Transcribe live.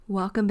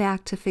Welcome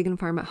back to Fig and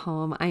Farm at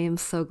Home. I am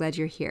so glad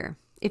you're here.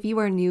 If you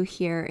are new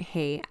here,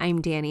 hey,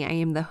 I'm Danny. I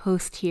am the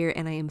host here,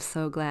 and I am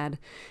so glad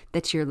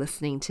that you're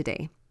listening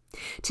today.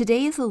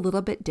 Today is a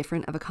little bit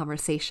different of a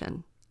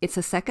conversation. It's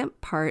a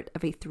second part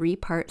of a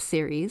 3-part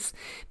series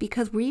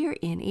because we are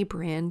in a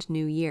brand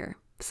new year.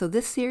 So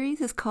this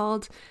series is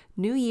called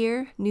New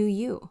Year, New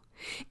You.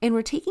 And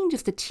we're taking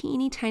just a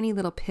teeny tiny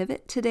little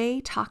pivot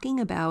today, talking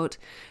about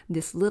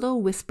this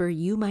little whisper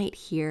you might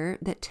hear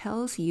that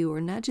tells you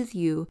or nudges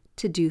you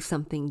to do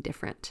something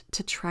different,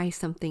 to try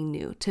something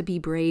new, to be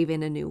brave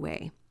in a new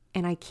way.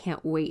 And I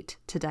can't wait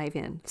to dive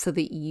in so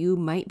that you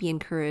might be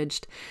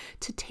encouraged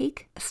to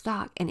take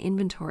stock and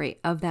inventory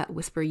of that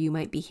whisper you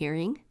might be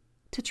hearing,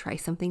 to try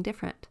something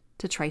different,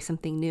 to try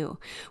something new.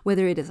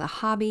 Whether it is a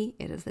hobby,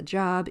 it is a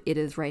job, it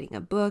is writing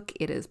a book,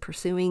 it is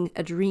pursuing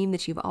a dream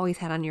that you've always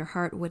had on your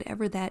heart,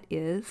 whatever that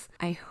is,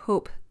 I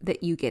hope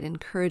that you get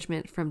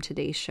encouragement from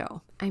today's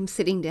show. I'm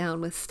sitting down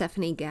with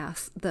Stephanie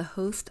Gass, the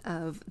host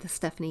of The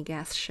Stephanie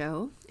Gass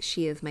Show.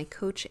 She is my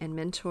coach and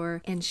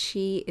mentor, and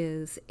she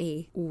is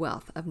a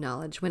wealth of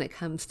knowledge when it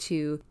comes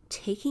to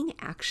taking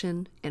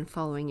action and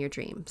following your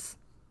dreams.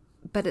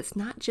 But it's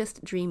not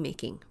just dream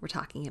making we're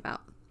talking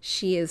about.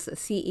 She is a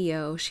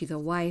CEO, she's a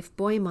wife,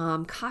 boy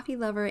mom, coffee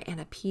lover, and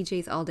a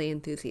PJs all day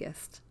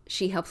enthusiast.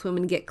 She helps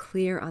women get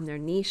clear on their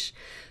niche,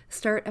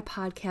 start a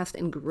podcast,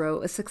 and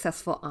grow a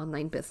successful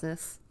online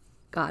business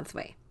God's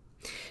way.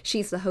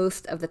 She's the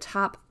host of the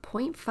top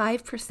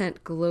 0.5%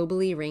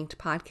 globally ranked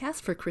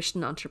podcast for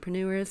Christian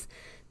entrepreneurs,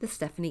 The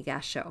Stephanie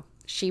Gass Show.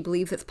 She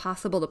believes it's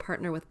possible to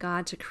partner with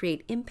God to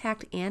create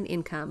impact and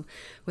income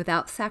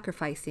without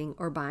sacrificing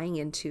or buying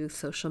into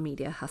social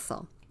media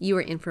hustle. You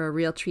are in for a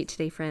real treat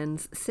today,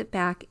 friends. Sit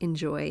back,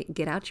 enjoy,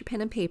 get out your pen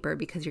and paper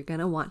because you're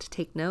going to want to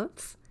take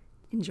notes.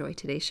 Enjoy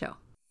today's show.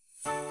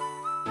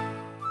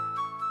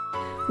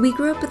 We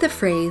grew up with the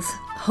phrase,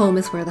 home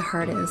is where the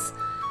heart is,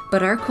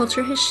 but our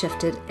culture has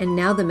shifted and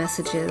now the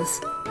message is,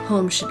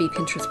 home should be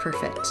Pinterest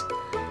perfect.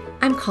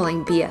 I'm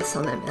calling BS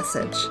on that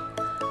message.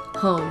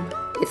 Home,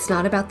 it's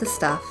not about the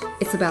stuff,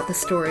 it's about the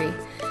story.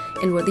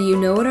 And whether you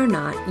know it or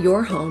not,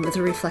 your home is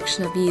a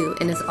reflection of you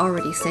and is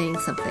already saying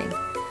something.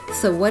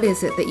 So what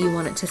is it that you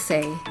want it to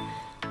say?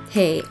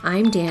 Hey,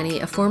 I'm Danny,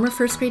 a former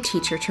first grade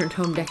teacher turned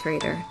home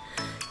decorator.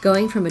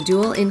 Going from a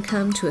dual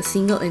income to a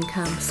single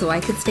income so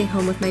I could stay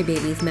home with my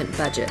babies meant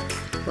budget,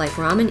 like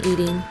ramen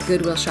eating,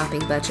 Goodwill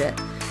shopping budget.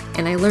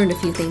 And I learned a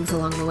few things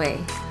along the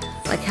way,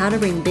 like how to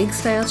bring big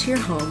style to your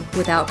home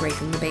without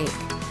breaking the bank.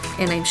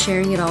 And I'm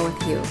sharing it all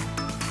with you.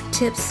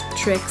 Tips,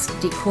 tricks,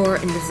 decor,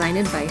 and design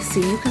advice so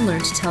you can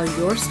learn to tell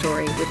your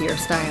story with your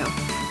style.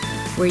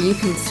 Where you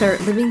can start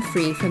living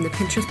free from the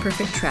Pinterest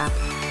perfect trap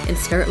and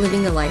start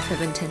living a life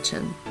of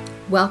intention.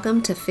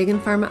 Welcome to Fig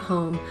and Farm at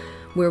Home,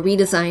 where we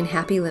design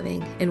happy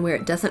living and where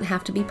it doesn't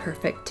have to be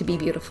perfect to be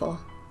beautiful.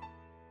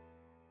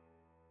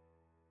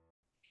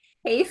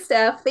 Hey,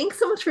 Steph, thanks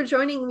so much for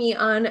joining me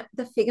on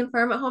the Fig and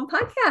Farm at Home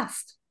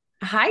podcast.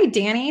 Hi,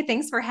 Danny.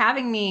 Thanks for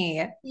having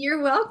me.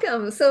 You're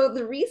welcome. So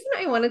the reason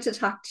I wanted to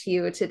talk to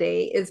you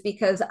today is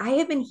because I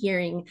have been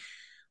hearing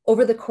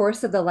over the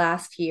course of the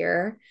last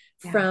year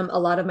from a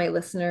lot of my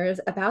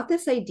listeners about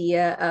this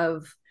idea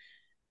of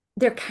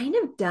they're kind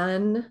of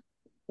done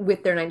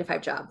with their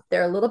 9-to-5 job.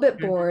 They're a little bit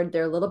bored,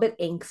 they're a little bit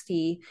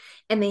angsty,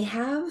 and they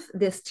have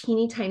this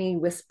teeny tiny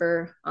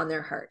whisper on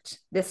their heart,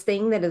 this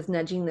thing that is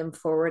nudging them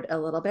forward a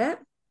little bit.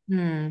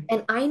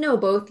 And I know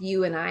both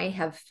you and I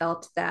have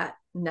felt that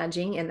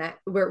nudging, and that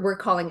we're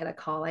calling it a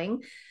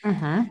calling.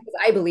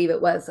 I believe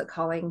it was a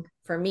calling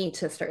for me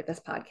to start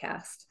this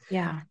podcast.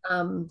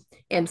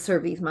 And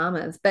serve these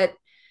mamas. But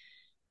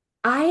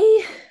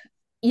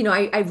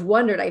I've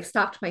wondered, I've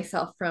stopped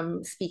myself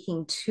from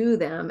speaking to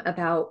them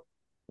about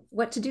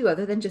what to do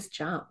other than just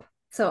jump.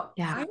 So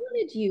I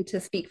wanted you to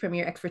speak from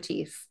your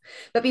expertise.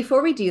 But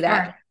before we do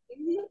that,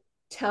 can you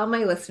tell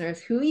my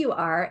listeners who you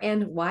are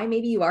and why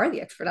maybe you are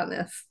the expert on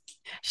this?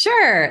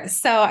 Sure.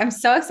 So I'm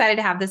so excited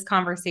to have this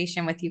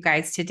conversation with you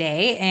guys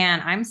today.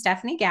 And I'm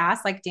Stephanie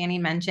Gass, like Danny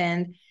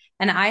mentioned,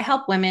 and I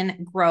help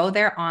women grow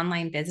their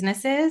online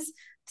businesses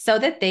so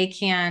that they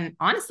can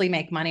honestly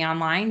make money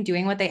online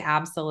doing what they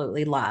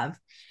absolutely love.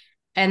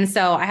 And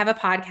so I have a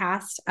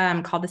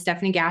podcast called The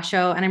Stephanie Gass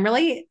Show. And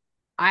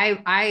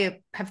I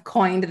have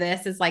coined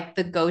this as like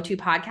the go-to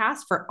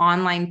podcast for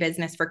online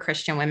business for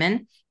Christian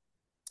women.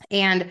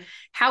 And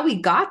how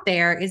we got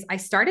there is I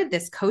started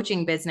this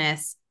coaching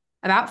business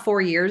about 4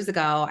 years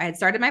ago. I had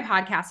started my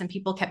podcast and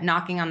people kept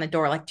knocking on the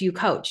door, like, do you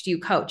coach? Do you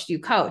coach? Do you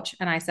coach?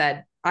 And I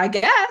said, I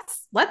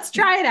guess let's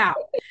try it out.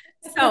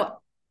 So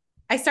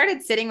I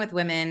started sitting with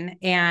women,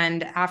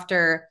 and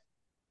after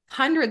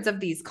hundreds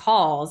of these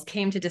calls,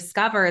 came to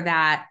discover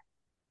that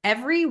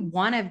every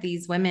one of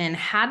these women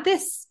had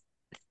this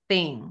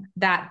thing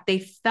that they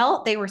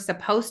felt they were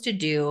supposed to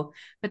do,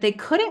 but they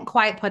couldn't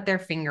quite put their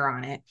finger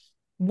on it.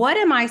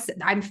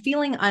 I'm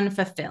feeling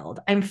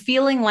unfulfilled. I'm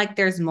feeling like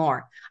there's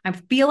more. I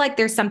feel like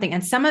there's something.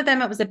 And some of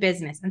them, it was a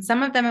business, and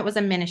some of them, it was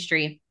a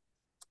ministry,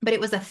 but it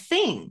was a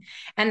thing.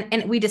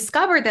 And we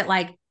discovered that,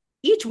 like,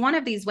 each one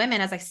of these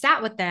women, as I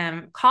sat with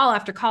them, call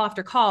after call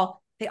after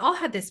call, they all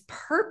had this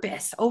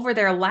purpose over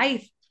their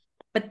life,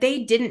 but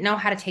they didn't know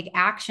how to take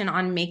action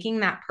on making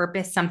that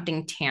purpose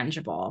something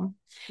tangible.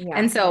 Yeah.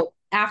 And so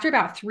after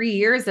about 3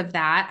 years of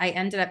that, I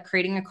ended up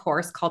creating a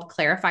course called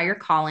Clarify Your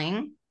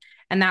Calling.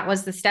 And that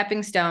was the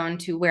stepping stone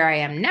to where I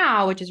am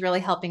now, which is really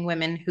helping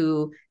women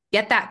who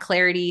get that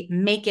clarity,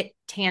 make it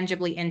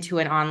tangibly into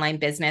an online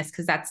business,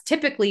 because that's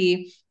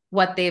typically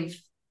what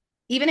they've,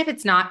 even if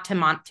it's not to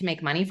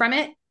make money from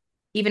it,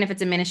 even if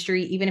it's a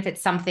ministry, even if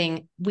it's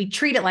something, we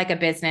treat it like a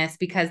business,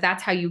 because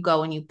that's how you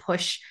go and you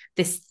push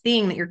this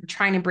thing that you're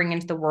trying to bring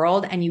into the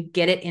world and you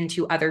get it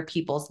into other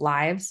people's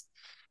lives.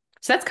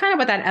 So that's kind of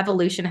what that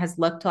evolution has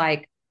looked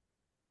like.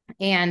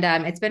 And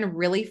it's been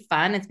really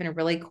fun. It's been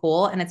really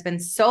cool. And it's been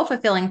so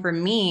fulfilling for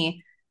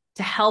me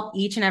to help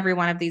each and every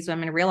one of these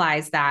women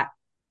realize that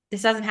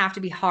this doesn't have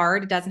to be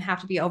hard. It doesn't have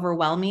to be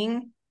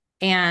overwhelming.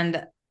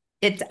 And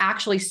it's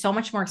actually so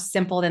much more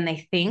simple than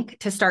they think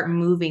to start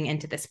moving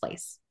into this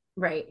place.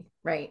 Right,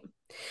 right.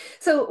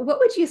 So what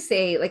would you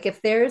say, like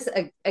if there's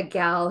a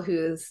gal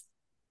who's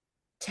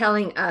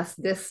telling us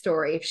this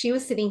story, if she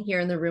was sitting here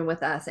in the room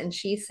with us and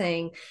she's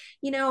saying,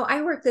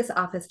 I work this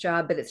office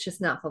job, but it's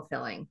just not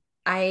fulfilling.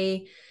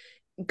 I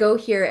go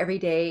here every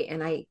day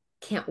and I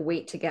can't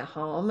wait to get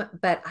home,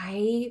 but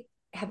I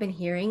have been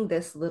hearing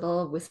this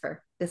little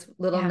whisper, this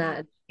little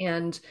nudge,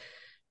 and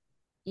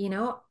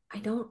I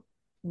don't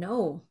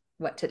know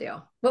what to do.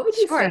 What would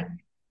you say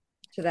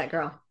to that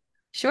girl?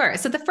 Sure.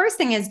 So the first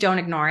thing is, don't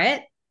ignore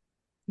it,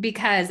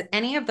 because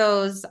any of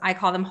those, I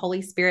call them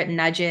Holy Spirit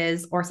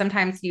nudges, or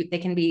sometimes they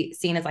can be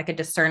seen as like a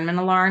discernment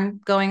alarm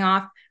going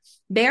off.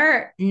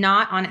 They're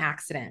not on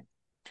accident.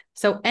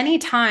 So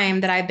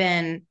anytime that I've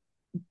been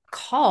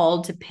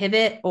called to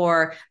pivot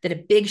or that a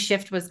big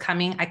shift was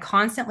coming, I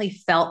constantly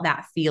felt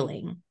that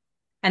feeling.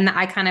 And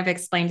I kind of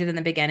explained it in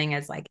the beginning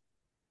as like,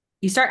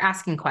 you start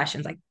asking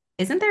questions like,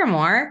 isn't there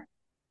more?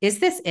 Is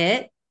this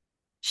it?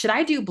 Should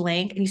I do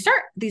blank? And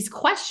these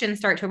questions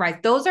start to arise.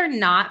 Those are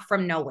not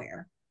from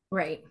nowhere.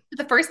 Right.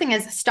 The first thing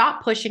is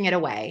stop pushing it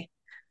away.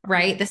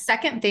 Right. The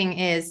second thing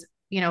is,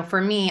 for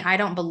me, I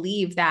don't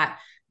believe that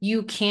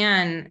you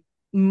can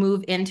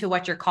move into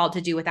what you're called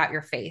to do without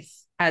your faith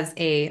as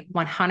a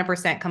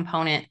 100%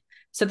 component.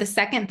 So the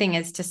second thing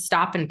is to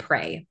stop and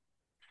pray.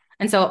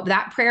 And so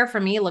that prayer for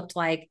me looked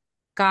like,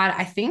 God,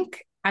 I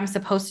think I'm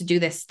supposed to do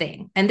this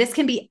thing. And this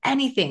can be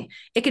anything.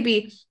 It could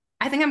be,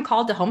 I think I'm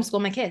called to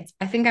homeschool my kids.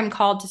 I think I'm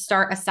called to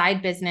start a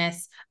side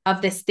business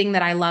of this thing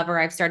that I love or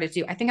I've started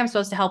to do. I think I'm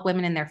supposed to help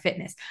women in their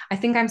fitness. I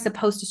think I'm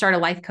supposed to start a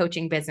life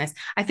coaching business.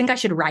 I think I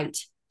should write.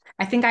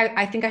 I think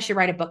I should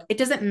write a book. It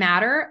doesn't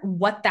matter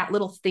what that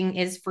little thing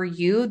is for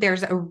you.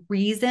 There's a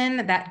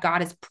reason that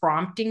God is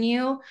prompting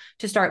you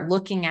to start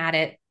looking at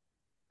it.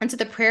 And so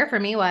the prayer for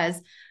me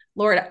was,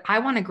 Lord, I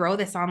want to grow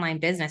this online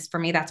business. For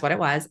me, that's what it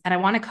was. And I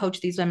want to coach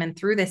these women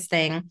through this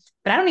thing,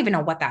 but I don't even know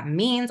what that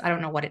means. I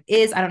don't know what it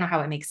is. I don't know how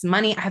it makes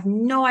money. I have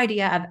no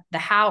idea of the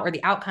how or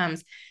the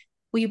outcomes.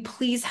 Will you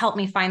please help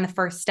me find the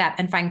first step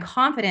and find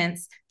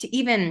confidence to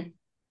even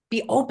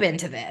be open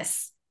to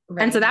this?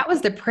 Right. And so that was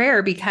the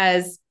prayer,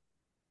 because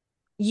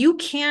you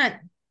can't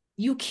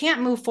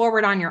move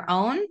forward on your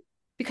own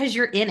because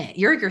you're in it.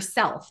 You're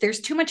yourself. There's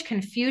too much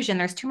confusion.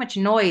 There's too much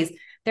noise.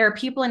 There are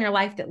people in your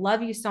life that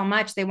love you so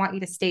much. They want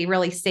you to stay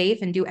really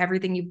safe and do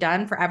everything you've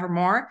done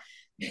forevermore.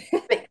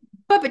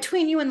 But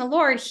between you and the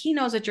Lord, He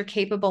knows what you're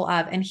capable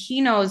of, and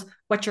He knows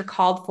what you're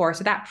called for.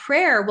 So that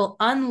prayer will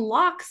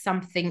unlock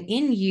something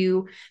in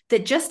you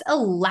that just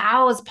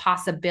allows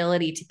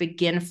possibility to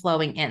begin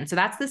flowing in. So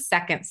that's the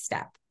second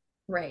step.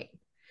 Right.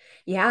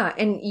 Yeah.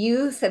 And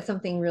you said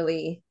something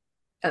really,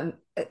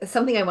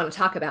 something I want to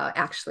talk about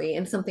actually,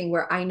 and something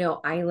where I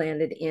know I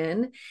landed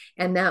in.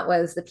 And that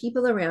was the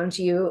people around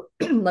you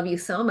love you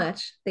so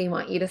much. They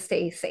want you to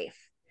stay safe.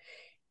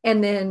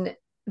 And then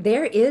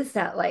there is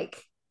that like,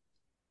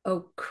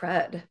 oh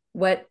crud,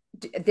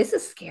 this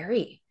is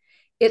scary.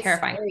 It's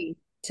terrifying. Scary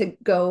to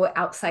go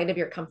outside of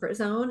your comfort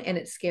zone, and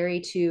it's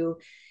scary to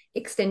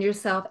extend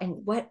yourself.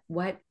 And what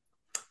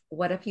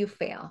if you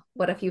fail?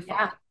 What if you fall?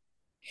 Yeah.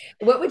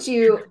 What would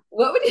you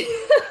what would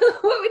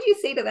you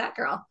say to that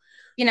girl?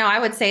 I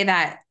would say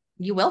that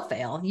you will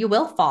fail. You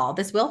will fall.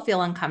 This will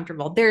feel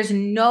uncomfortable. There's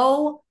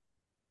no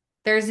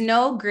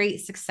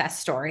great success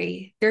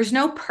story. There's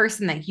no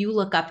person that you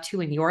look up to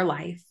in your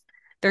life.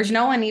 There's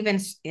no one even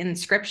in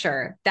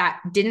scripture that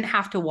didn't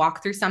have to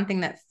walk through something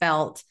that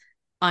felt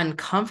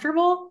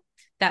uncomfortable,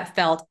 that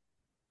felt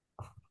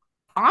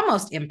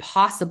almost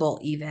impossible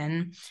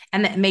even,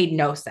 and that made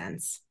no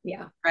sense.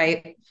 Yeah.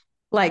 Right.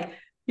 Like,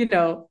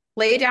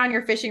 lay down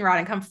your fishing rod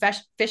and come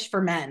fish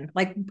for men.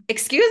 Like,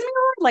 excuse me,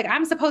 Lord? Like,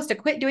 I'm supposed to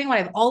quit doing what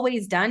I've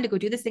always done to go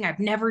do this thing I've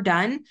never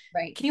done.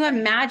 Right. Can you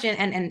imagine?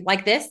 And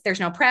like this, there's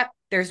no prep,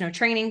 there's no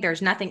training,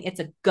 there's nothing. It's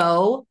a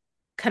go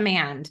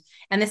command.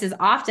 And this is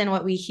often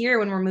what we hear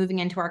when we're moving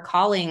into our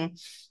calling.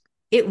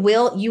 You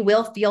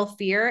will feel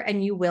fear,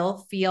 and you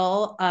will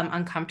feel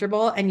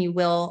uncomfortable, and you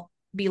will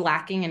be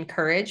lacking in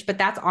courage, but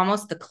that's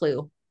almost the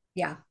clue.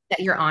 Yeah. that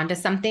you're onto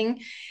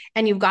something.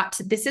 And you've got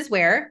to, this is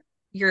where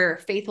your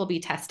faith will be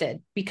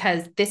tested,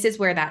 because this is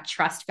where that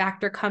trust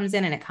factor comes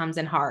in, and it comes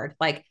in hard.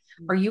 Like,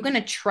 are you going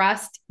to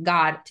trust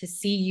God to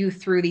see you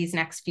through these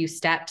next few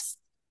steps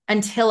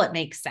until it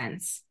makes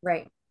sense?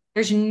 Right.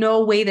 There's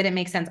no way that it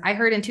makes sense. I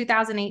heard in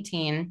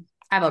 2018,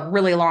 I have a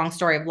really long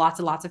story of lots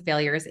and lots of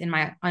failures in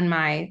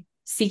my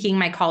seeking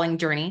my calling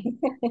journey.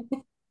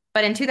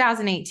 But in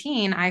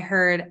 2018, I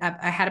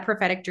had a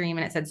prophetic dream,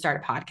 and it said,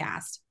 start a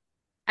podcast.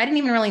 I didn't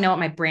even really know what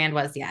my brand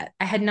was yet.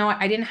 I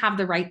didn't have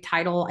the right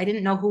title. I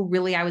didn't know who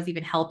really I was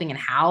even helping and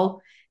how.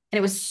 And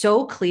it was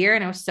so clear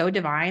and it was so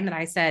divine that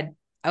I said,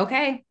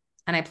 okay.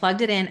 And I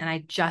plugged it in, and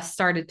I just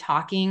started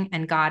talking.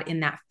 And God,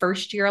 in that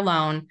first year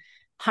alone,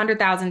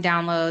 100,000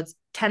 downloads,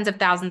 tens of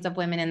thousands of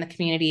women in the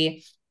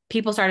community,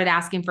 people started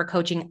asking for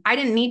coaching. I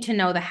didn't need to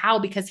know the how,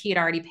 because he had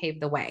already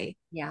paved the way.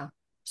 Yeah.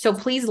 So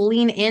please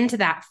lean into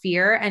that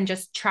fear and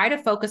just try to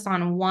focus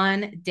on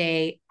one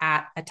day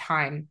at a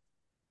time.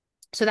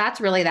 So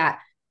that's really that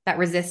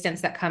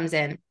resistance that comes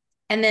in.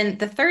 And then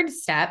the third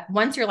step,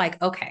 once you're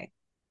like, okay,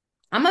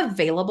 I'm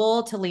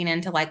available to lean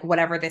into like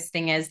whatever this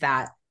thing is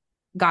that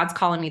God's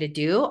calling me to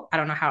do. I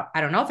don't know how, I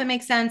don't know if it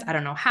makes sense. I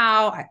don't know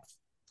how.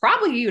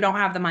 Probably you don't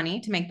have the money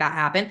to make that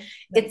happen. Right.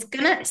 It's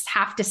going to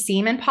have to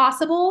seem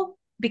impossible,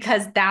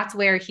 because that's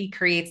where he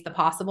creates the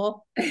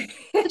possible.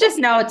 So just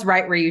know it's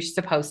right where you're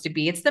supposed to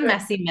be. It's the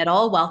messy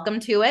middle.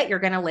 Welcome to it. You're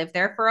going to live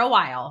there for a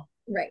while.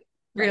 Right.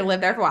 You're going to live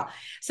there for a while.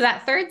 So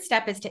that third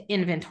step is to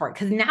inventory,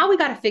 because now we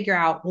got to figure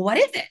out, what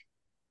is it?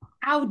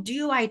 How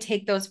do I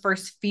take those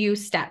first few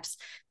steps?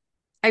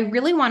 I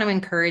really want to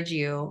encourage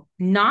you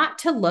not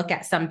to look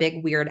at some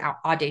big, weird,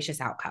 audacious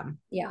outcome.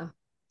 Yeah.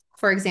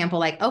 For example,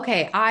 like,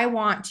 okay, I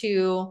want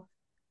to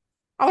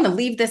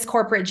leave this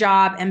corporate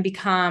job and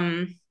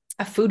become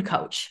a food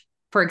coach,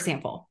 for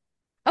example.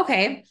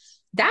 Okay,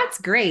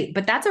 that's great,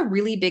 but that's a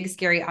really big,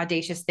 scary,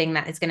 audacious thing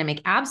that is going to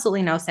make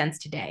absolutely no sense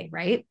today,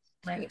 right?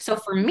 Right. So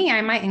for me,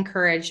 I might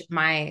encourage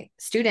my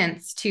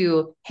students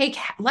to, hey,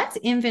 let's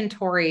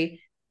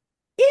inventory.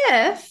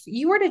 If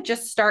you were to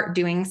just start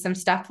doing some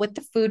stuff with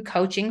the food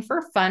coaching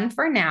for fun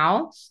for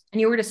now,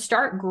 and you were to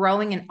start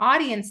growing an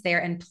audience there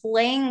and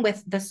playing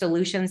with the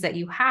solutions that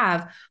you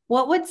have,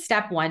 what would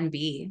step one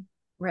be?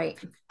 Right.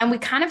 And we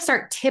kind of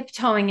start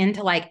tiptoeing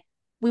into like,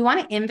 we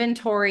want to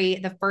inventory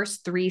the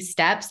first 3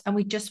 steps, and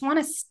we just want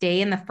to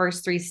stay in the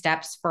first 3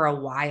 steps for a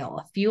while,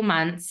 a few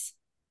months.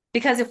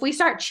 Because if we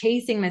start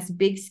chasing this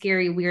big,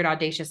 scary, weird,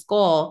 audacious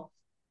goal,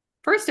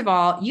 first of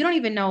all, you don't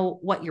even know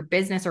what your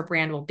business or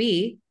brand will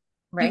be.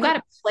 Right. You've got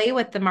to play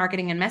with the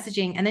marketing and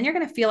messaging, and then you're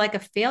going to feel like a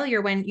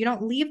failure when you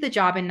don't leave the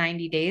job in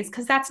 90 days,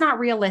 because that's not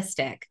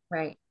realistic.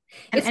 Right.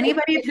 And it's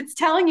anybody like, that's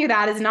telling you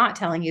that is not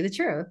telling you the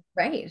truth.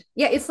 Right.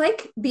 Yeah. It's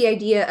like the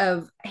idea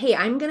of, hey,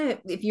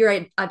 if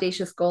your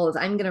audacious goal is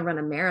I'm going to run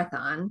a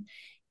marathon,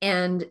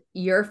 and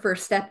your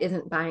first step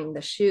isn't buying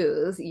the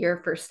shoes,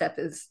 your first step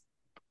is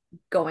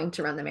going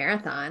to run the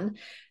marathon,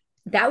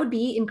 that would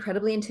be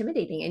incredibly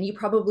intimidating. And you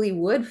probably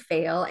would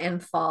fail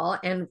and fall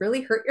and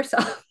really hurt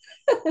yourself.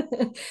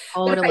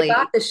 But if I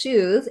bought the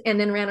shoes and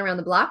then ran around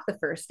the block the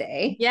first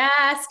day.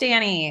 Yes,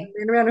 Danny. And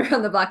then ran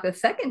around the block the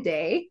second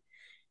day,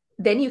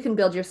 then you can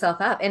build yourself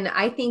up. And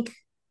I think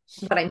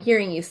what I'm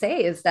hearing you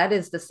say is that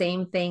is the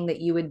same thing that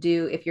you would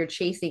do if you're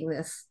chasing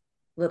this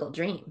little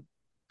dream.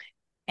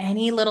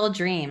 Any little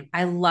dream.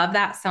 I love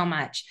that so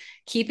much.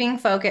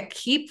 Keep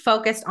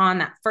focused on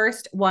that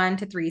first 1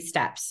 to 3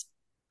 steps.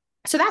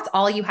 So that's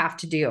all you have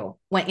to do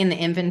when in the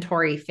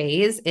inventory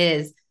phase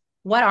is,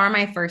 what are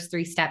my first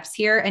 3 steps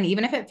here? And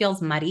even if it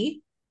feels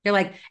muddy, you're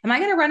like, am I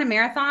going to run a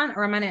marathon,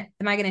 or am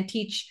I going to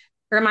teach,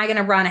 or am I going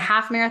to run a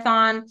half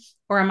marathon,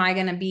 or am I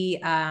going to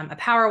be a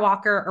power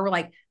walker? Or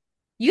like,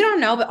 you don't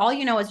know, but all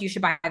you know is you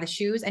should buy the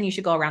shoes and you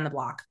should go around the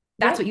block.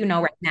 That's what you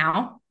know right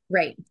now.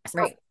 Right.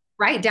 So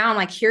write down,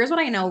 like, here's what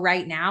I know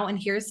right now. And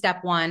here's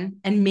step 1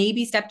 and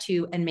maybe step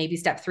 2 and maybe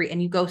step 3.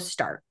 And you go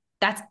start.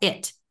 That's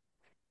it.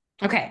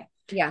 Okay.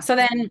 Yeah. So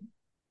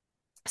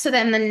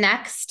then the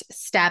next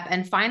step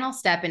and final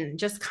step, and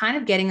just kind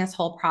of getting this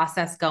whole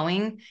process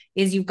going,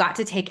 is you've got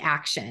to take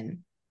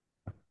action.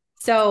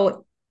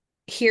 So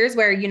here's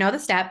where, the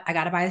step, I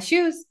got to buy the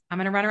shoes. I'm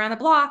going to run around the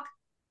block.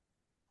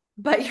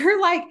 But you're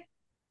like,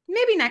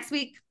 maybe next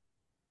week,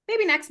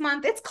 maybe next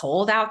month. It's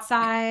cold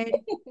outside.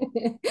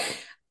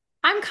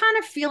 I'm kind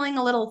of feeling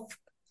a little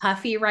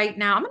puffy right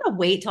now. I'm going to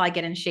wait till I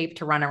get in shape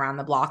to run around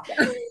the block.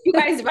 You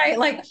guys, right?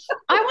 Like,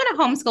 I want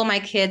to homeschool my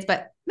kids,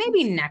 but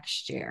maybe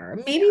next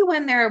year, maybe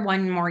when they're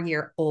 1 more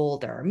year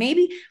older,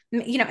 maybe,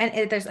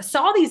 and there's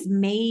all these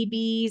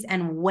maybes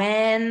and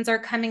whens are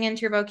coming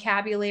into your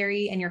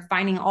vocabulary, and you're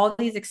finding all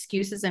these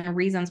excuses and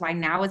reasons why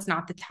now is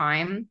not the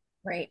time.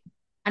 Right.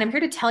 And I'm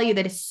here to tell you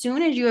that as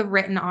soon as you have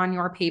written on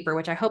your paper,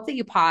 which I hope that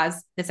you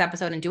pause this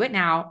episode and do it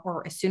now,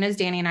 or as soon as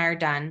Danny and I are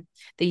done,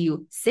 that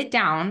you sit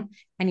down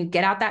and you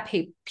get out that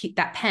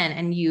pen,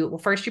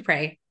 and first you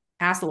pray,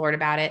 ask the Lord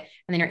about it,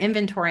 and then you're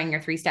inventorying your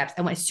 3 steps.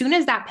 And as soon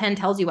as that pen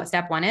tells you what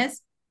step 1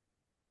 is,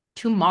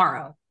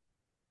 tomorrow,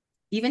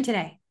 even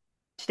today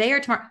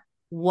or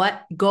tomorrow,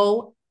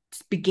 go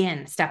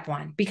begin step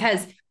one,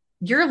 because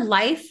your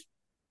life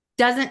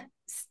does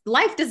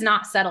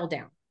not settle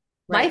down.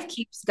 Right. Life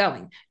keeps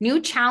going.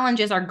 New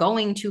challenges are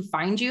going to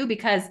find you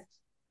because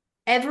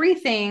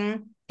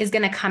everything is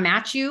going to come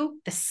at you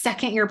the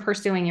second you're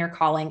pursuing your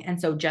calling. And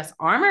so just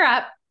armor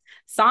up.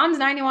 Psalms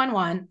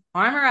 91:1,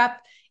 armor up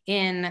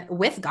in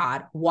with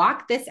God,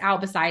 walk this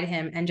out beside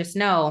him, and just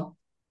know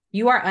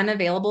you are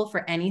unavailable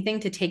for anything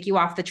to take you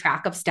off the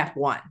track of step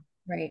one.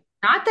 Right.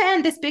 Not the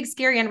end, this big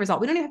scary end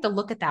result. We don't even have to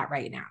look at that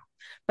right now,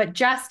 but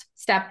just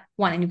step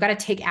one. And you've got to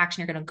take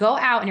action. You're going to go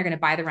out and you're going to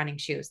buy the running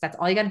shoes. That's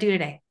all you got to do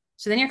today.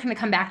 So then you're going to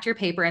come back to your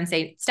paper and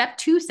say, step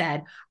 2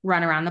 said,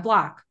 run around the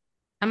block.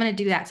 I'm going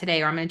to do that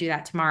today, or I'm going to do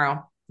that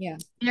tomorrow. Yeah.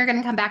 And you're going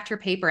to come back to your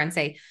paper and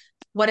say,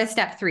 what is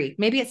step 3?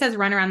 Maybe it says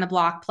run around the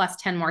block plus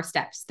 10 more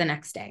steps the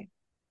next day,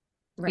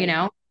 Right. you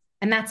know,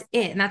 and that's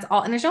it. And that's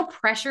all. And there's no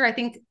pressure. I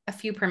think a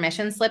few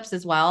permission slips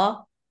as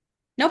well.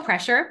 No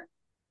pressure.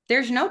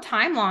 There's no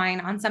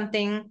timeline on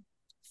something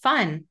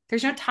fun.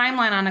 There's no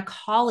timeline on a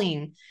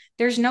calling.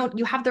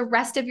 You have the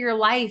rest of your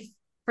life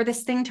for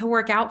this thing to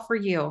work out for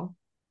you.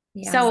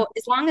 Yeah. So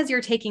as long as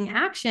you're taking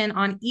action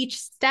on each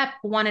step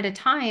one at a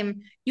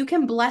time, you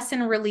can bless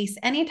and release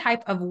any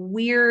type of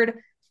weird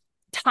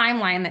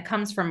timeline that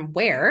comes from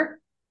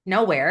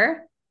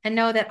nowhere, and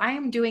know that I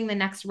am doing the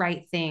next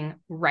right thing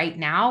right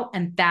now.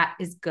 And that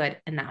is good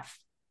enough.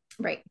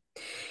 Right.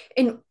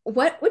 And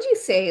what would you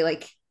say,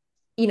 like,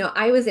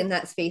 I was in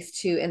that space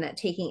too, and that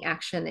taking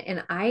action,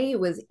 and I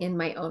was in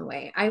my own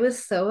way. I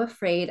was so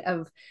afraid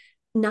of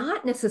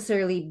not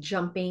necessarily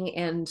jumping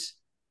and,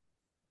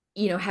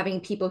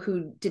 having people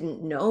who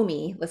didn't know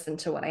me listen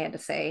to what I had to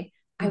say.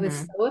 I was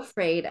so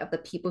afraid of the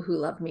people who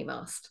loved me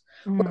most,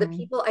 or the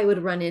people I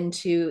would run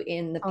into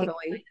in the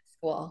pickup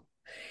school.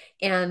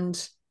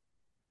 And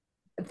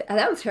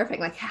that was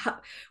terrifying. Like,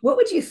 what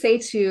would you say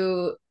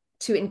to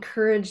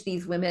encourage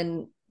these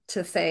women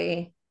to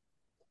say,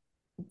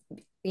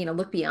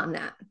 look beyond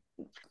that.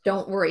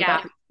 Don't worry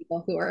about the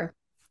people who are.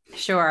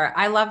 Sure.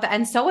 I love that.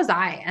 And so was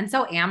I. And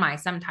so am I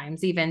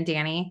sometimes, even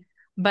Danny.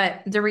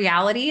 But the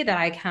reality that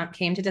I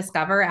came to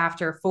discover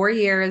after 4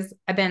 years,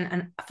 I've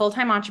been a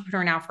full-time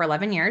entrepreneur now for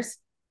 11 years.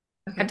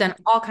 Okay. I've done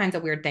all kinds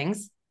of weird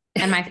things.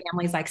 And my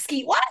family's like,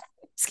 Ski, what?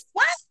 Ski,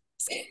 what?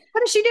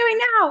 What is she doing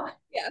now?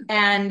 Yeah.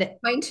 And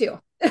mine too.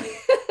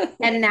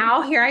 And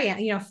now here I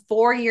am,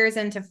 4 years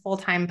into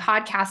full-time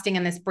podcasting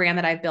and this brand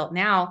that I've built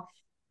now.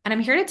 And I'm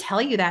here to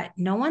tell you that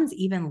no one's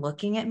even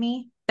looking at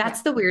me.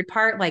 That's the weird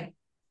part. Like,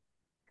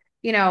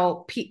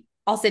 I'll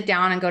sit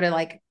down and go to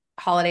like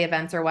holiday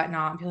events or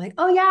whatnot and be like,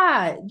 oh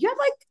yeah, you have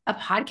like a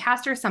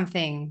podcast or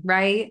something,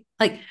 right?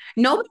 Like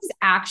nobody's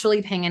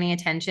actually paying any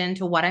attention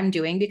to what I'm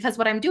doing, because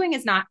what I'm doing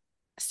is not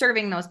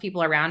serving those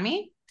people around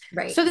me.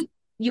 Right. So that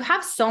you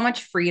have so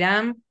much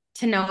freedom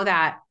to know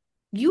that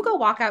you go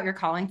walk out your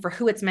calling for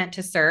who it's meant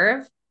to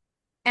serve,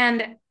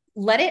 and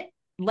let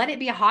it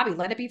be a hobby.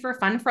 Let it be for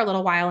fun for a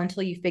little while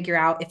until you figure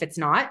out if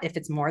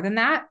it's more than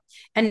that,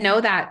 and know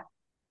that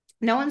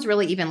no one's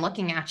really even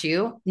looking at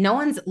you. No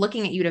one's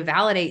looking at you to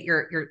validate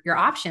your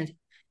options.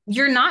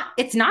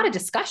 It's not a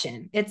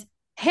discussion. It's,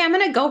 hey, I'm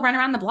going to go run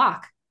around the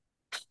block.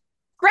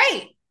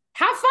 Great.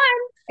 Have fun.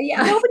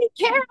 Yeah. Nobody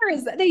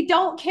cares. They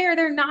don't care.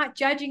 They're not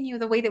judging you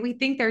the way that we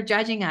think they're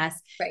judging us.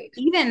 Right.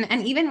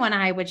 Even when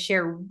I would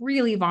share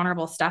really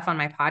vulnerable stuff on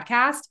my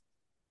podcast,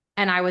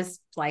 and I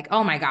was like,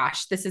 oh my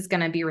gosh, this is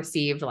going to be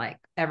received like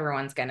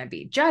everyone's going to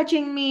be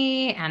judging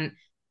me. And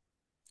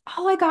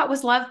all I got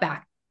was love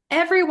back.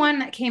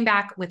 Everyone came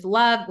back with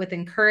love, with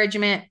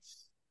encouragement.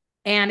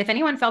 And if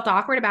anyone felt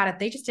awkward about it,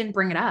 they just didn't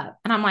bring it up.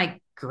 And I'm like,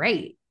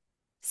 great.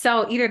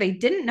 So either they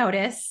didn't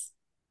notice,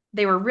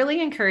 they were really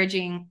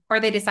encouraging, or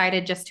they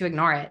decided just to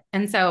ignore it.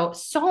 And so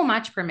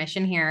much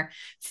permission here.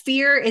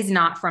 Fear is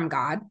not from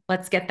God.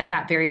 Let's get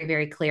that very,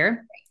 very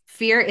clear.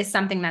 Fear is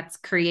something that's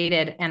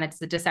created, and it's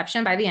the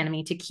deception by the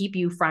enemy to keep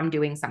you from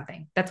doing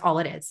something. That's all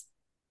it is.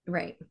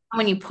 Right.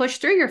 When you push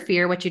through your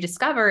fear, what you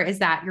discover is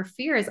that your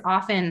fear is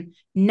often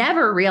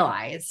never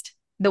realized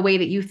the way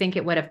that you think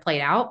it would have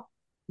played out.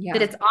 Yeah.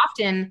 That it's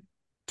often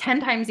 10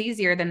 times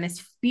easier than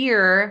this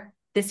fear,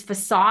 this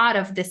facade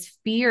of this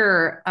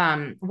fear,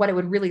 what it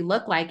would really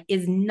look like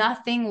is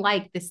nothing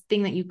like this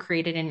thing that you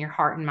created in your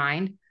heart and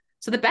mind.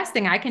 So the best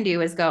thing I can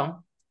do is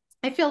go,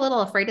 I feel a little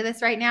afraid of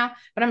this right now,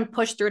 but I'm going to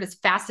push through it as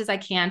fast as I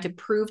can to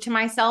prove to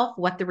myself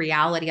what the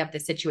reality of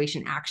the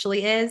situation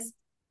actually is.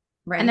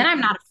 Right. And then I'm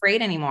not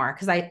afraid anymore,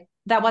 because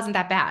that wasn't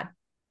that bad.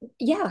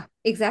 Yeah,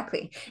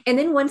 exactly. And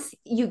then once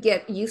you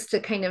get used to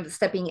kind of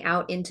stepping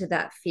out into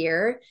that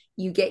fear,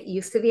 you get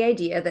used to the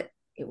idea that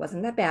it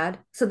wasn't that bad.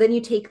 So then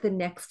you take the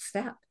next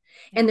step.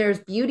 And there's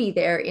beauty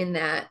there in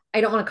that.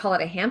 I don't want to call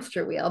it a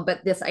hamster wheel,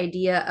 but this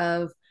idea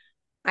of,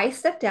 I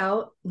stepped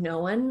out. No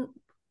one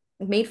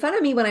made fun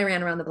of me when I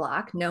ran around the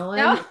block. No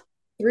one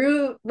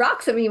threw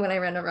rocks at me when I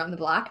ran around the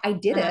block. I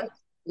did it.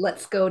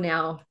 Let's go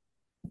now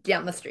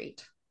down the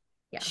street.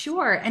 Yeah.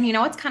 Sure. And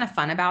what's kind of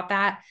fun about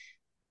that?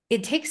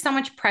 It takes so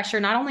much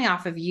pressure, not only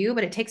off of you,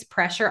 but it takes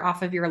pressure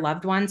off of your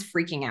loved ones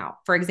freaking out.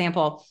 For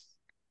example,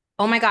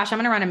 oh my gosh, I'm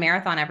going to run a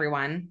marathon,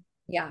 everyone.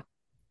 Yeah.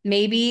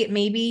 Maybe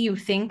you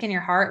think in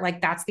your heart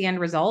like that's the end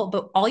result,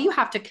 but all you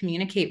have to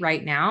communicate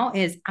right now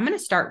is I'm going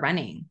to start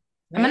running.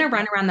 I'm going Right. to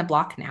run around the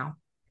block now.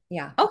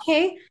 Yeah.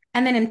 Okay.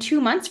 And then in 2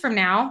 months from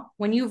now,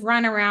 when you've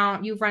run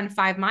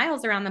 5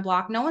 miles around the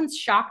block, no one's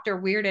shocked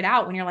or weirded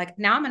out when you're like,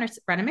 now I'm going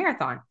to run a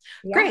marathon.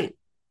 Yeah. Great.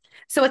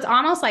 So it's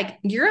almost like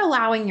you're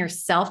allowing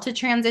yourself to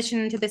transition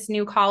into this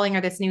new calling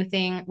or this new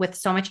thing with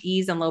so much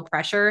ease and low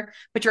pressure,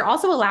 but you're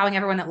also allowing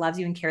everyone that loves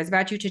you and cares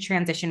about you to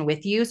transition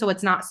with you. So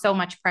it's not so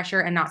much pressure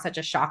and not such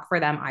a shock for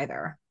them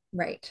either.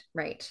 Right.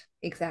 Right.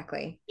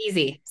 Exactly.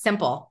 Easy,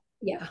 simple.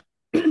 Yeah.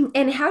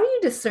 And how do you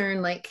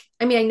discern, like,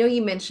 I mean, I know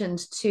you mentioned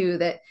too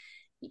that,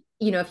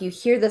 if you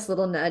hear this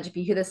little nudge, if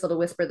you hear this little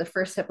whisper, the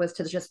first step was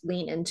to just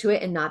lean into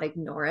it and not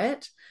ignore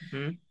it.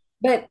 Mhm.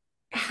 But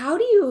how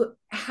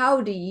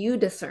do you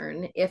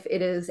discern if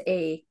it is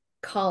a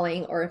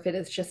calling or if it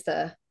is just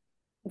a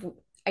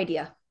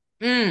idea?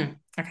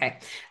 Okay.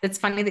 It's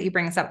funny that you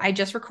bring this up. I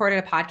just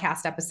recorded a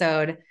podcast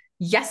episode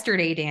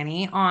yesterday,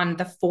 Danny, on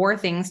the 4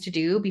 things to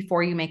do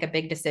before you make a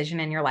big decision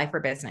in your life or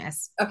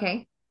business.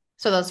 Okay.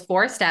 So those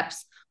 4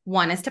 steps,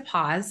 one is to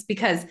pause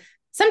because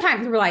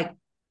sometimes we're like,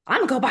 I'm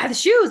gonna go buy the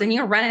shoes and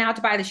you're running out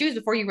to buy the shoes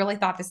before you really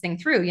thought this thing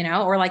through,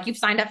 or like you've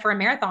signed up for a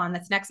marathon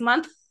that's next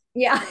month.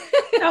 Yeah.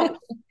 So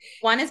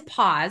one is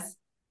pause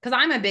because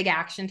I'm a big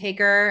action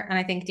taker. And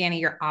I think, Danny,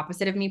 you're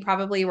opposite of me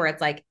probably, where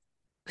it's like,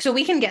 so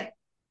we can get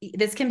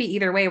this can be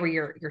either way where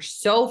you're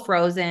so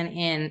frozen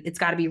in it's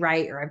got to be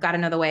right or I've got to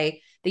know the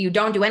way that you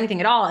don't do anything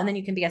at all. And then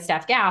you can be a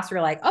Steph Gass.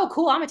 You're like, oh,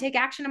 cool, I'm gonna take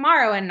action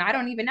tomorrow. And I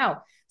don't even know.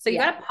 So you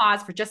Yeah. got to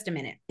pause for just a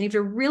minute. And you have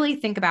to really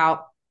think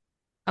about,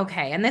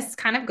 okay, and this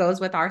kind of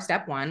goes with our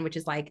step 1, which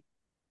is like,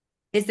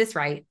 is this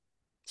right?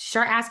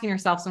 Start asking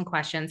yourself some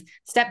questions.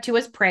 Step 2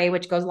 is pray,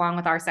 which goes along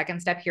with our second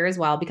step here as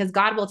well, because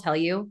God will tell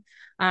you,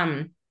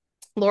 um,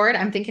 Lord,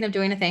 I'm thinking of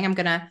doing a thing. I'm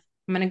gonna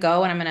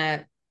go and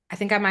I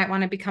think I might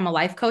want to become a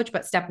life coach.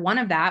 But step 1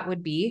 of that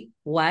would be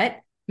what?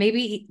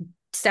 Maybe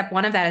step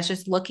 1 of that is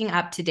just looking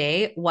up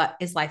today, what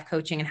is life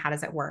coaching and how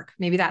does it work?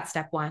 Maybe that's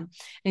step 1. And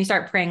you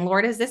start praying,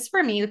 Lord, is this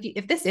for me?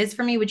 If this is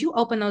for me, would you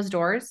open those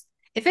doors?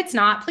 If it's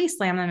not, please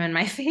slam them in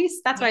my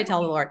face. That's what I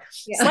tell the Lord.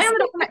 Yeah. Slam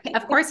it.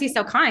 Of course, he's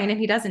so kind and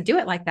he doesn't do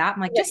it like that.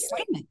 I'm like, just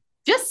slam it.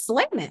 Just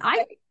slam it.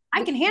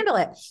 I can handle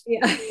it.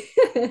 Yeah.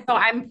 So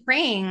I'm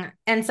praying,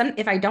 and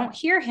if I don't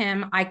hear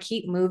him, I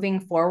keep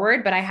moving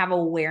forward, but I have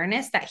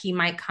awareness that he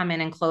might come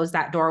in and close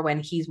that door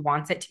when he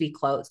wants it to be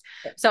closed.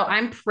 So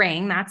I'm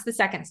praying. That's the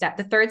second step.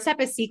 The third step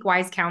is seek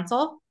wise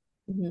counsel.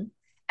 Mm-hmm.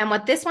 And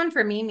what this one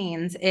for me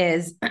means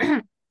is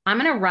I'm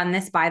going to run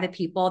this by the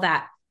people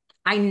that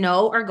I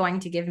know are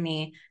going to give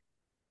me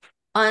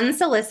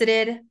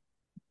unsolicited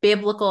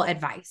biblical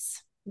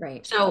advice.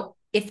 Right. So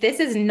if this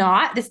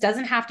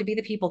doesn't have to be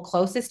the people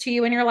closest to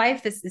you in your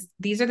life.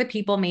 These are the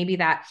people maybe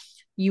that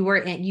you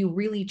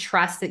really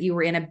trust, that you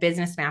were in a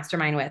business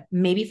mastermind with.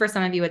 Maybe for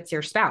some of you, it's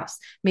your spouse.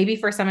 Maybe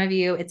for some of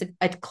you, it's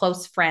a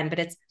close friend,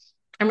 but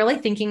I'm really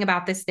thinking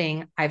about this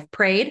thing. I've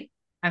prayed.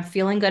 I'm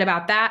feeling good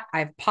about that.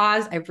 I've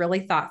paused. I've really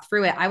thought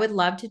through it. I would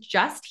love to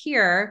just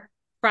hear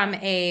from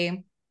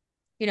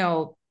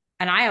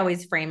and I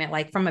always frame it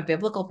like from a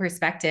biblical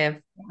perspective,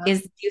 do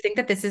you think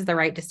that this is the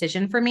right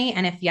decision for me?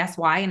 And if yes,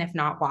 why? And if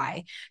not,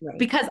 why? Right.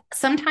 Because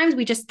sometimes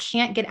we just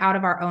can't get out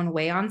of our own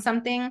way on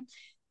something.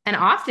 And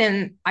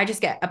often I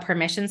just get a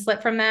permission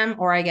slip from them,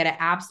 or I get it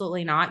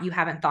absolutely not. You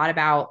haven't thought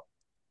about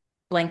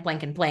blank,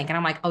 blank, and blank. And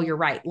I'm like, oh, you're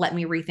right. Let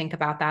me rethink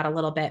about that a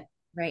little bit.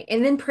 Right.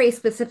 And then pray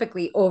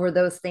specifically over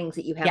those things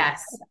that you have.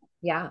 Yes,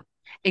 Yeah.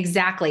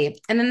 exactly.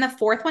 And then the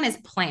fourth one is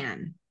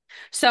plan.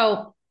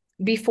 So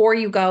before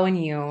you go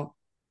and you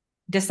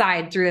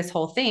decide through this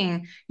whole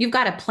thing, you've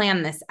got to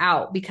plan this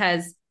out,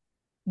 because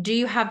do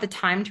you have the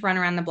time to run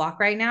around the block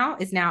right now?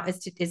 Is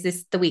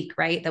this the week,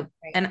 right? Right.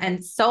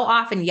 And so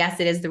often, yes,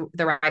 it is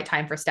the right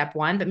time for step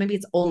 1, but maybe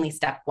it's only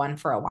step 1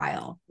 for a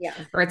while. Yeah.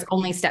 Or it's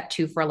only step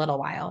 2 for a little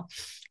while.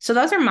 So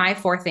those are my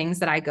 4 things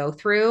that I go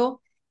through.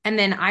 And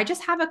then I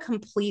just have a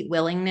complete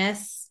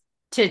willingness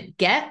to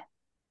get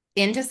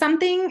into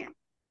something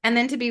and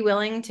then to be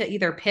willing to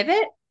either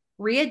pivot,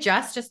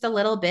 readjust just a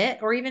little bit,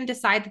 or even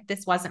decide that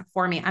this wasn't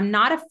for me. I'm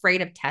not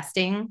afraid of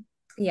testing.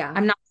 Yeah.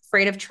 I'm not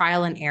afraid of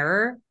trial and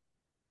error.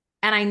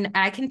 And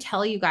I can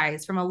tell you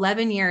guys, from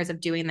 11 years of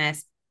doing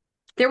this,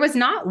 there was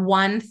not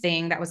one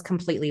thing that was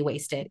completely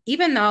wasted.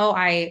 Even though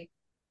I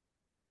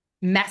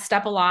messed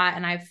up a lot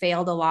and I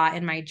failed a lot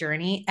in my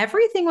journey,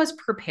 everything was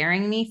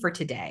preparing me for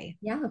today.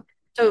 Yeah.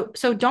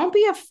 So don't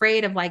be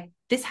afraid of like,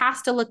 this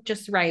has to look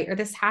just right, or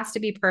this has to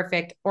be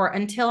perfect, or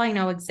until I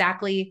know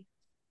exactly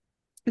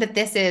that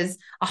this is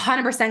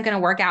 100% going to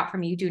work out for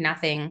me, you do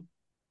nothing.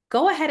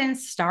 Go ahead and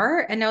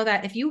start, and know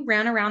that if you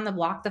ran around the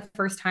block the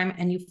first time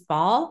and you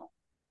fall,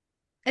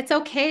 it's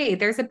okay.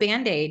 There's a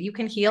Band-Aid. You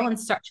can heal and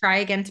try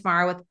again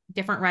tomorrow with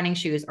different running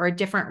shoes or a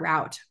different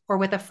route or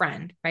with a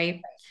friend,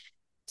 right?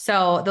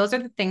 So those are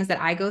the things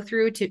that I go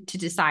through to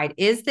decide,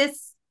 is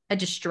this a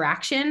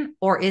distraction,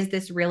 or is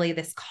this really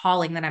this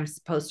calling that I'm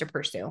supposed to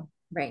pursue?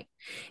 Right.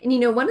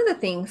 And one of the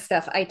things,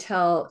 Steph, I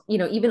tell,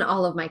 even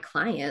all of my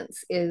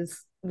clients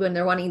is when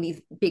they're wanting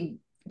these big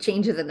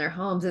changes in their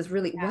homes is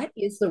really, what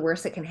is the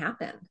worst that can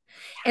happen?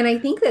 And I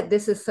think that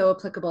this is so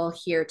applicable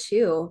here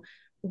too.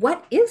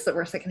 What is the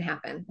worst that can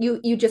happen?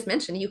 You just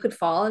mentioned you could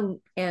fall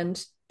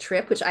and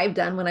trip, which I've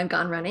done when I've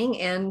gone running,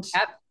 and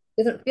Yep.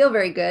 it doesn't feel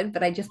very good,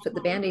 but I just put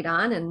the Band-Aid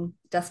on and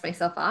dust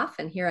myself off,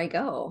 and here I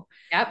go.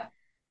 Yep.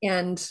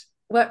 And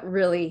what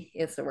really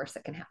is the worst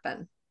that can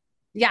happen?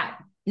 Yeah,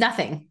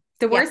 nothing.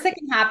 The worst that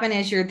can happen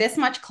is you're this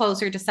much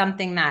closer to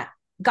something that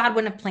God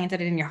wouldn't have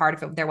planted it in your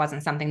heart if there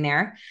wasn't something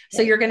there.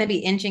 So you're going to be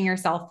inching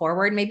yourself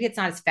forward. Maybe it's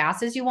not as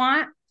fast as you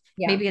want.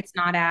 Maybe it's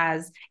not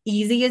as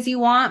easy as you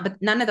want,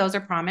 but none of those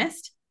are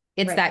promised.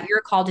 It's that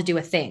you're called to do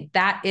a thing.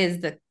 That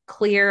is the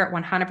clear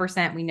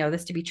 100%. We know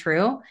this to be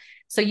true.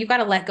 So you've got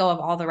to let go of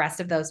all the rest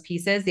of those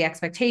pieces, the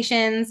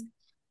expectations,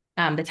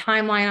 the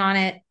timeline on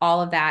it,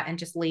 all of that, and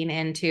just lean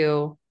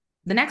into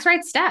the next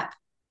right step.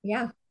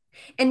 Yeah.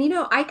 And,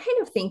 I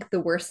kind of think the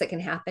worst that can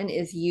happen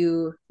is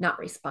you not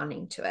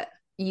responding to it.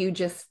 You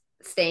just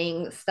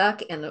staying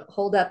stuck and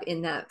hold up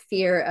in that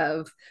fear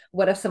of,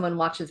 what if someone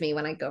watches me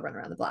when I go run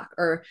around the block?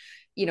 Or,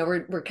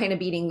 we're kind of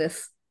beating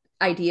this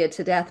idea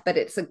to death, but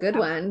it's a good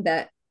one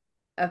that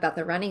about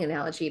the running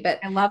analogy. But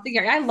I love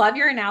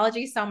your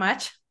analogy so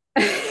much.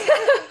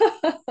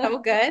 So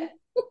good.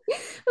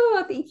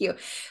 Oh, thank you.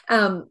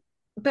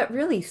 But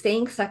really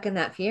staying stuck in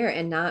that fear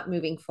and not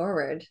moving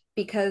forward,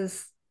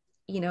 because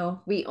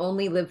we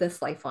only live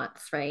this life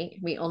once, right?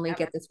 We only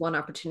get this one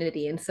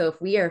opportunity. And so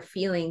if we are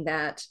feeling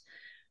that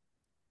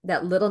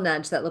little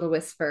nudge, that little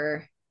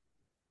whisper,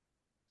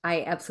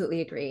 I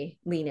absolutely agree.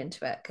 Lean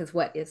into it, because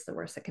what is the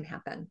worst that can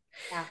happen?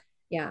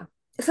 Yeah.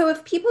 So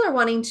if people are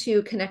wanting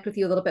to connect with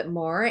you a little bit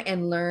more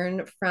and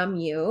learn from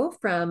you,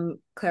 from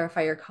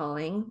Clarify Your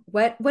Calling,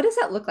 what does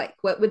that look like?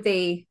 What would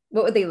they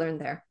learn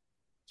there?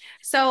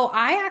 So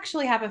I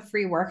actually have a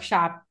free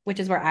workshop,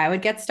 which is where I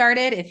would get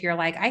started. If you're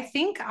like, I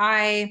think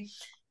I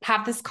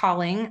have this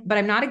calling, but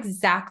I'm not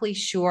exactly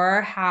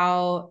sure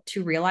how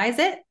to realize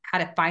it, how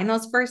to find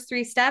those first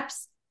 3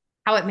 steps,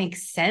 how it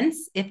makes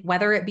sense,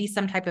 whether it be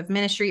some type of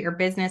ministry or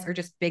business or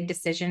just big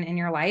decision in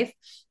your life.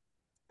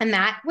 And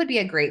that would be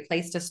a great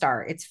place to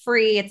start. It's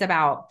free. It's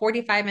about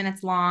 45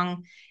 minutes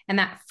long. And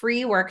that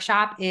free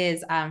workshop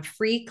is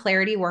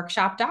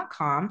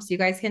freeclarityworkshop.com. So you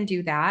guys can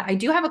do that. I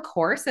do have a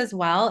course as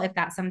well, if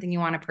that's something you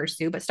want to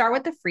pursue, but start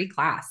with the free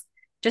class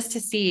just to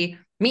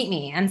meet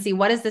me and see,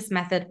 what does this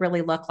method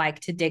really look like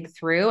to dig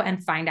through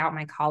and find out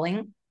my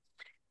calling.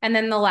 And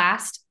then the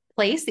last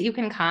place that you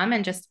can come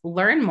and just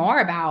learn more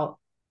about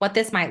what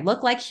this might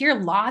look like, hear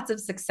lots of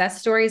success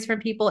stories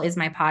from people, is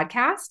my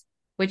podcast,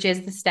 which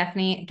is the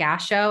Stephanie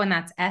Gass Show. And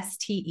that's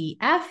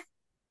STEFANIEGASS,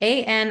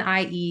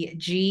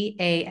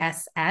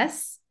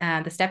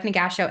 the Stephanie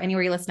Gass Show,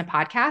 anywhere you listen to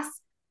podcasts.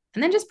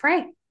 And then just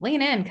pray,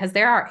 lean in, because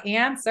there are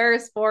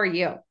answers for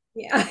you.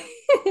 Yeah.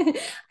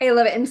 I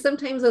love it. And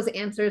sometimes those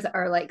answers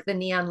are like the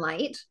neon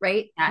light,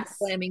 right? Yes.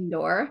 Slamming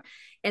door.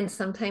 And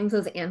sometimes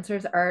those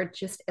answers are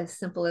just as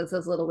simple as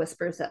those little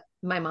whispers that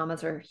my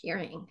mamas are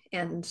hearing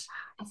and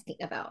asking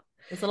about.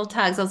 Those little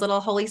tugs, those little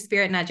Holy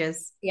Spirit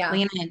nudges. Yeah.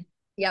 Lean in.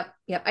 Yep.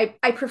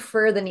 I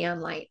prefer the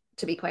neon light,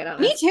 to be quite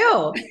honest. Me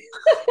too.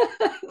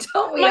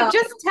 Don't we?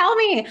 Just tell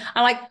me.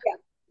 I'm like,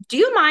 do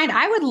you mind?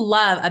 I would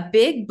love a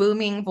big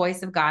booming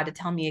voice of God to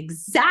tell me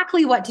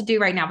exactly what to do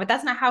right now, but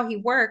that's not how he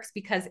works,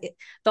 because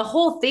the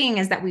whole thing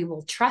is that we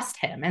will trust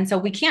him. And so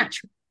we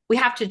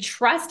have to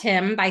trust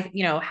him by,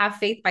 have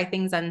faith by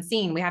things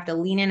unseen. We have to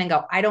lean in and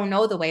go, I don't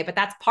know the way, but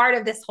that's part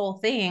of this whole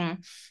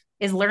thing,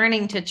 is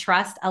learning to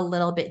trust a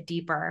little bit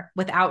deeper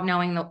without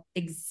knowing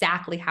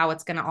exactly how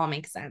it's going to all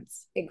make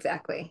sense.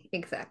 Exactly.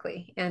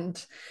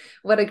 And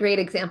what a great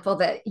example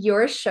that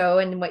your show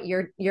and what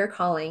your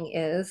calling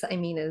is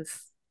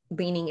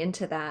leaning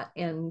into that.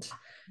 And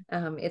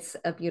it's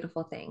a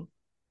beautiful thing.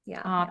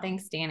 Yeah. Oh,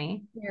 thanks,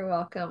 Danny. You're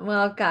welcome.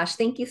 Well, gosh,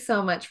 thank you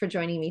so much for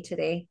joining me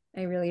today.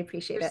 I really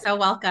appreciate it. You're so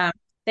welcome.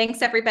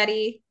 Thanks,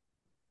 everybody.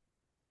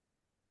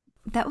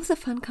 That was a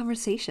fun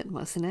conversation,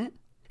 wasn't it?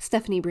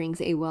 Stephanie brings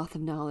a wealth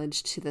of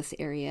knowledge to this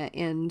area,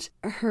 and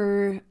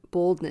her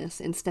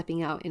boldness in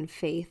stepping out in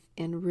faith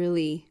and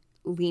really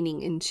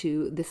leaning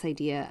into this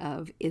idea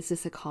of, is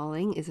this a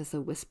calling? Is this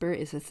a whisper?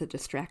 Is this a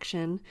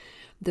distraction?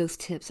 Those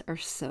tips are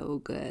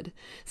so good.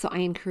 So I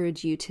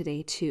encourage you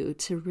today too,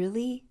 to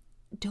really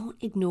don't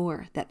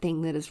ignore that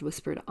thing that is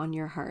whispered on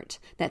your heart,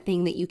 that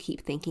thing that you keep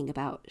thinking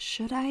about.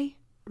 Should I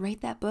write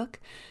that book?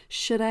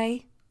 Should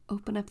I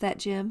open up that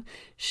gym?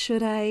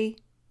 Should I,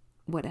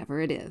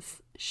 whatever it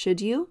is,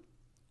 should you?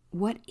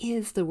 What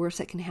is the worst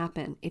that can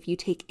happen if you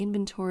take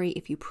inventory,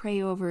 if you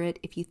pray over it,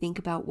 if you think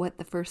about what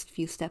the first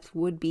few steps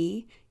would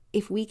be?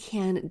 If we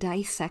can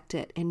dissect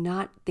it and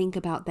not think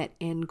about that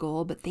end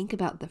goal, but think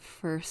about the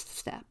first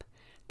step,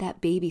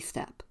 that baby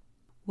step.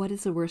 What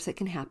is the worst that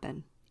can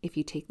happen if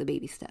you take the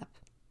baby step?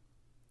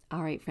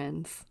 All right,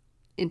 friends.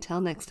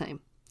 Until next time,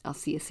 I'll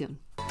see you soon.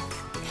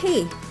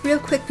 Hey, real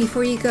quick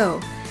before you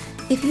go,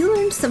 if you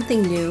learned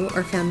something new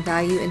or found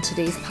value in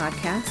today's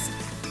podcast,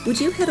 would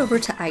you head over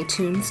to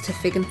iTunes to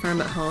Fig and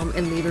Farm at Home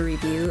and leave a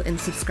review and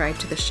subscribe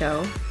to the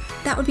show?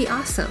 That would be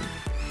awesome.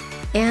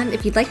 And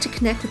if you'd like to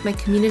connect with my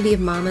community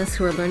of mamas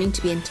who are learning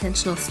to be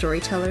intentional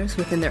storytellers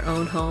within their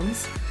own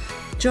homes,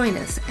 join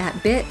us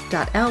at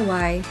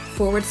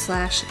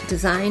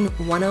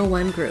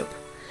bit.ly/design101 group.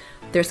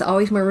 There's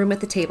always more room at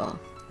the table.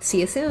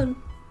 See you soon.